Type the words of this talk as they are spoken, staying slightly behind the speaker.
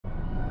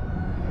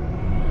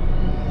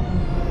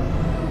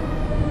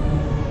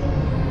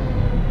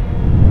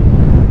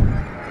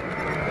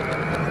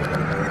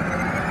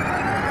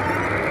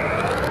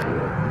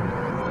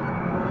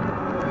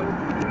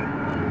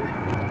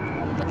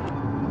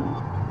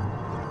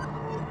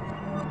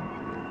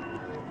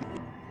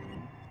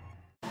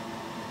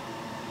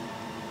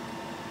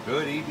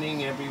Good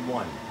evening,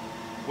 everyone.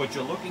 What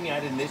you're looking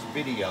at in this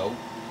video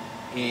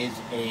is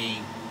a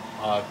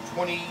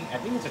 20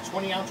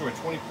 ounce or a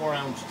 24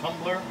 ounce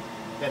tumbler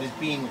that is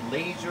being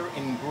laser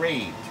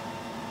engraved.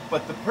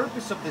 But the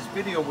purpose of this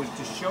video was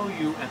to show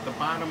you at the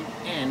bottom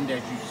end,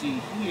 as you see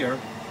here,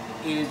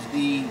 is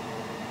the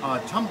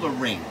tumbler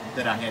ring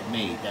that I had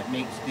made that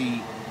makes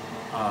the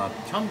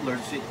tumbler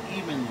sit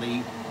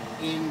evenly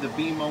in the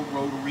beamo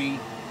rotary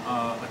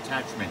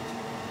attachment,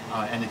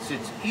 and it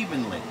sits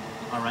evenly.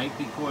 All right,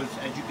 because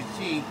as you can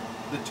see,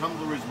 the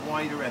tumbler is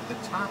wider at the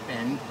top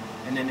end,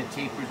 and then it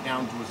tapers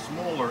down to a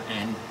smaller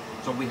end,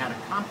 so we had to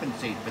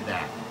compensate for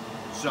that.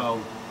 So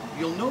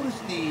you'll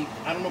notice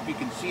I don't know if you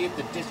can see it,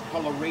 the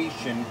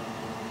discoloration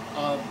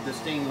of the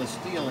stainless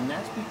steel, and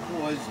that's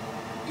because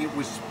it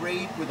was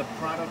sprayed with a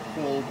product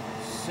called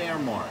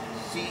CerMark,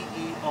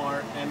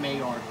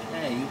 C-E-R-M-A-R-K,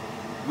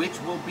 which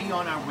will be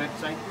on our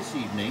website this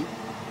evening.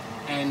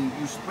 And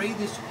you spray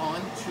this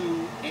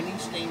onto any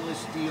stainless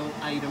steel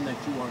item that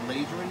you are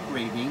laser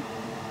engraving,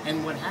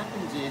 and what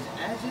happens is,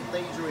 as it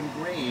laser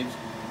engraves,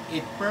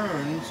 it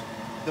burns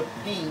the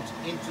paint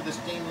into the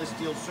stainless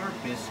steel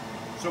surface.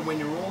 So when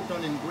you're all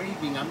done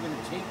engraving, I'm going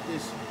to take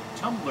this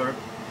tumbler,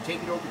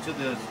 take it over to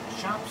the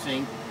shop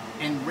sink,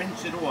 and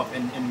rinse it off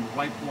and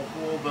wipe off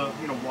all the,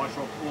 wash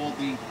off all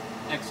the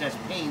excess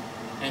paint,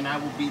 and I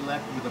will be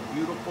left with a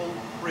beautiful,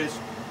 crisp,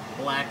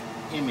 black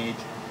image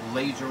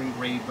laser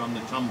engraved on the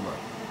tumbler.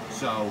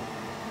 So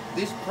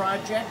this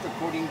project,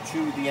 according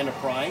to the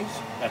Enterprise,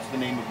 that's the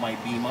name of my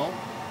beamo,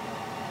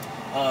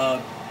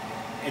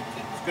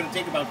 it's going to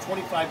take about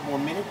 25 more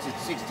minutes.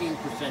 It's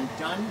 16%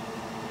 done,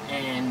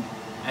 and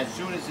as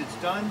soon as it's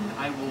done,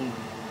 I will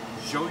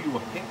show you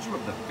a picture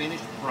of the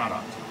finished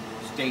product.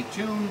 Stay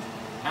tuned.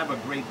 Have a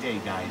great day,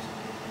 guys.